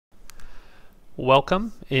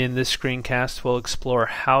Welcome. In this screencast, we'll explore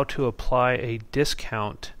how to apply a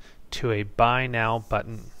discount to a Buy Now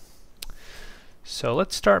button. So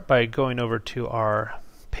let's start by going over to our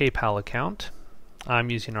PayPal account. I'm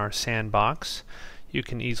using our Sandbox. You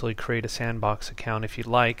can easily create a Sandbox account if you'd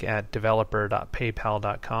like at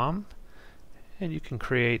developer.paypal.com, and you can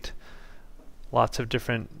create lots of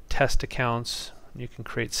different test accounts. You can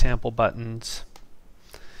create sample buttons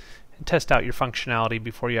and test out your functionality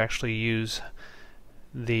before you actually use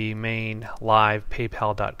the main live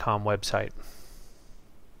paypal.com website.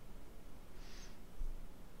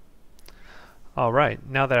 Alright,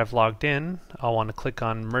 now that I've logged in, I'll want to click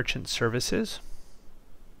on Merchant Services.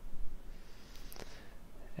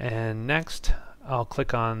 And next, I'll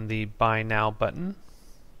click on the Buy Now button.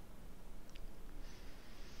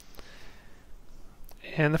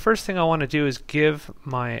 And the first thing I want to do is give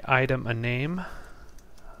my item a name.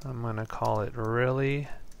 I'm going to call it Really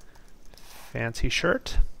Fancy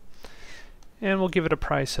Shirt, and we'll give it a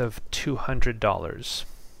price of $200.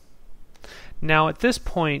 Now at this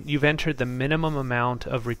point you've entered the minimum amount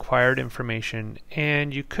of required information,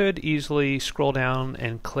 and you could easily scroll down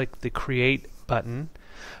and click the Create button,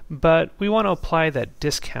 but we want to apply that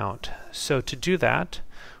discount. So to do that,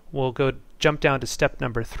 we'll jump down to step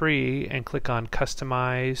number 3 and click on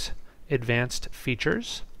Customize Advanced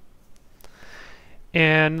Features.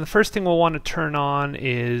 And the first thing we'll want to turn on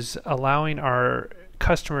is allowing our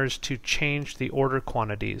customers to change the order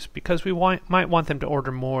quantities, because we might want them to order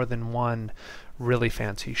more than one really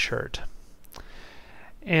fancy shirt.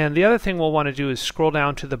 And the other thing we'll want to do is scroll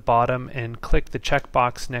down to the bottom and click the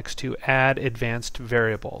checkbox next to Add Advanced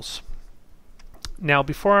Variables. Now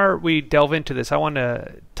before we delve into this, I want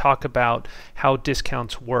to talk about how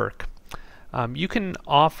discounts work. You can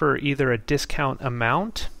offer either a discount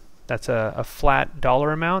amount, that's a flat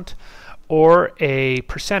dollar amount, or a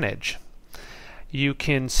percentage. You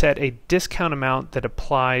can set a discount amount that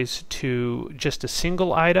applies to just a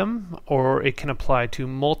single item, or it can apply to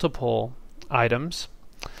multiple items.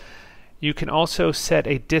 You can also set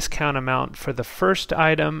a discount amount for the first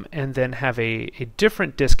item and then have a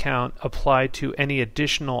different discount applied to any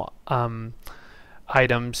additional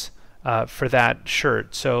items for that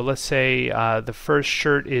shirt. So let's say the first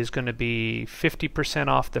shirt is going to be 50%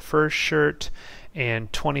 off the first shirt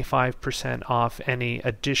and 25% off any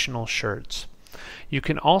additional shirts. You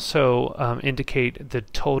can also indicate the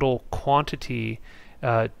total quantity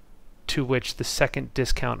to which the second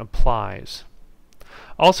discount applies.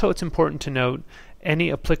 Also, it's important to note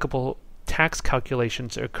any applicable tax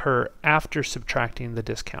calculations occur after subtracting the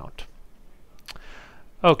discount.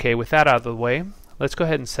 Okay, with that out of the way, let's go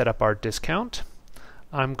ahead and set up our discount.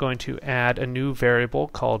 I'm going to add a new variable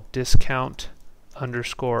called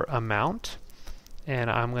discount_amount,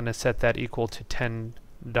 and I'm going to set that equal to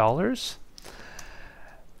 $10.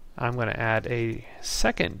 I'm going to add a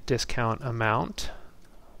second discount amount,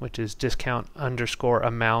 which is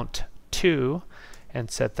discount_amount2, and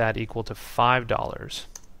set that equal to $5.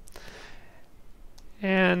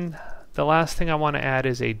 And the last thing I want to add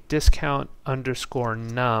is a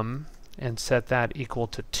discount_num, and set that equal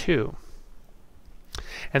to 2.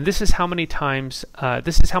 And this is how many items that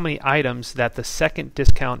the second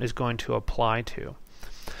discount is going to apply to.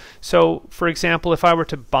 So for example, if I were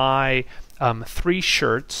to buy 3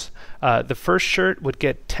 shirts, the first shirt would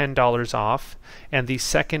get $10 off, and the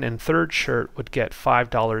second and third shirt would get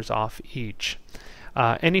 $5 off each.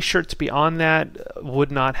 Any shirts beyond that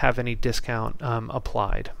would not have any discount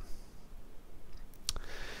applied.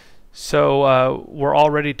 So we're all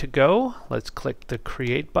ready to go. Let's click the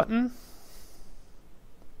Create button.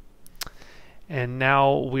 And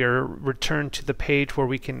now we're returned to the page where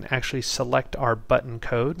we can actually select our button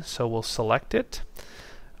code. So we'll select it.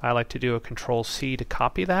 I like to do a Control-C to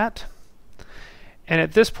copy that. And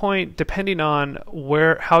at this point, depending on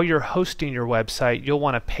how you're hosting your website, you'll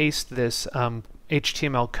want to paste this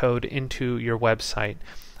HTML code into your website.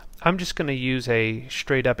 I'm just going to use a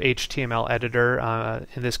straight up HTML editor,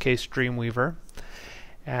 in this case Dreamweaver,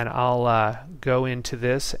 and I'll go into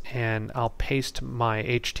this and I'll paste my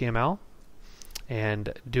HTML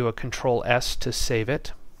and do a Control-S to save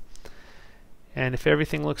it. And if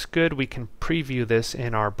everything looks good, we can preview this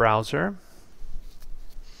in our browser.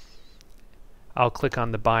 I'll click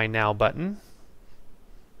on the Buy Now button.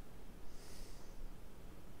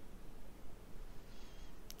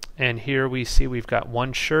 And here we see we've got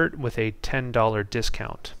one shirt with a $10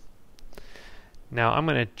 discount. Now I'm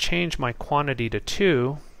going to change my quantity to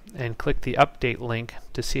 2 and click the update link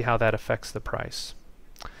to see how that affects the price.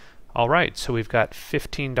 Alright, so we've got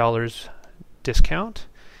 $15 discount.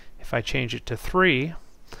 If I change it to 3,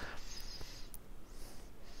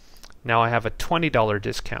 Now I have a $20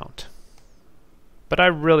 discount. But I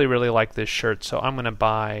really, really like this shirt, so I'm going to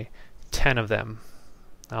buy 10 of them.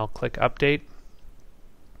 I'll click Update.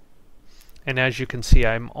 And as you can see,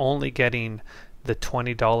 I'm only getting the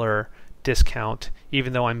 $20 discount,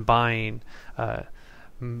 even though I'm buying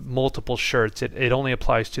multiple shirts. It only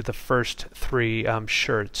applies to the first 3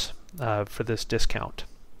 shirts for this discount.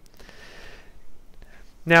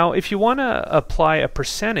 Now, if you want to apply a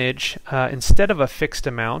percentage, instead of a fixed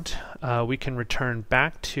amount, we can return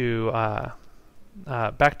back to our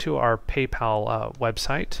PayPal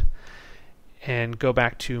website and go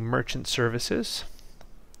back to Merchant Services.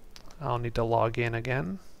 I'll need to log in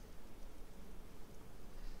again.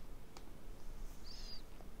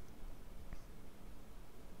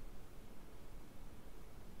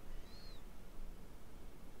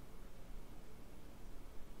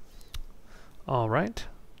 All right.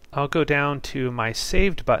 I'll go down to my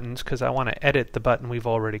saved buttons because I want to edit the button we've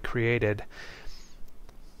already created.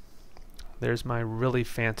 There's my really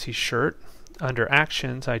fancy shirt. Under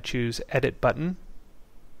Actions, I choose Edit Button.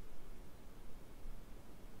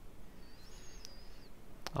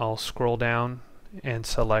 I'll scroll down and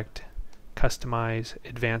select Customize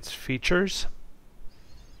Advanced Features.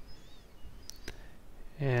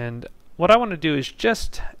 And what I want to do is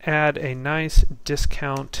just add a nice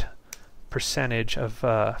discount percentage of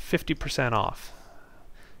 50% off.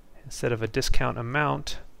 Instead of a discount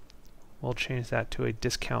amount, we'll change that to a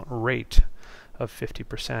discount rate of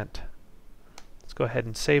 50%. Let's go ahead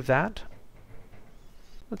and save that.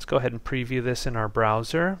 Let's go ahead and preview this in our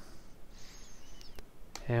browser.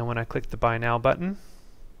 And when I click the Buy Now button,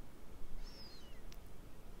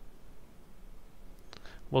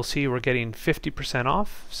 we'll see we're getting 50%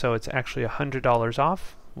 off, so it's actually $100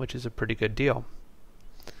 off, which is a pretty good deal.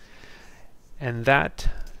 And that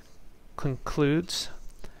concludes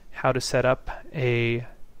how to set up a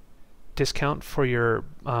discount for your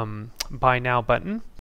Buy Now button.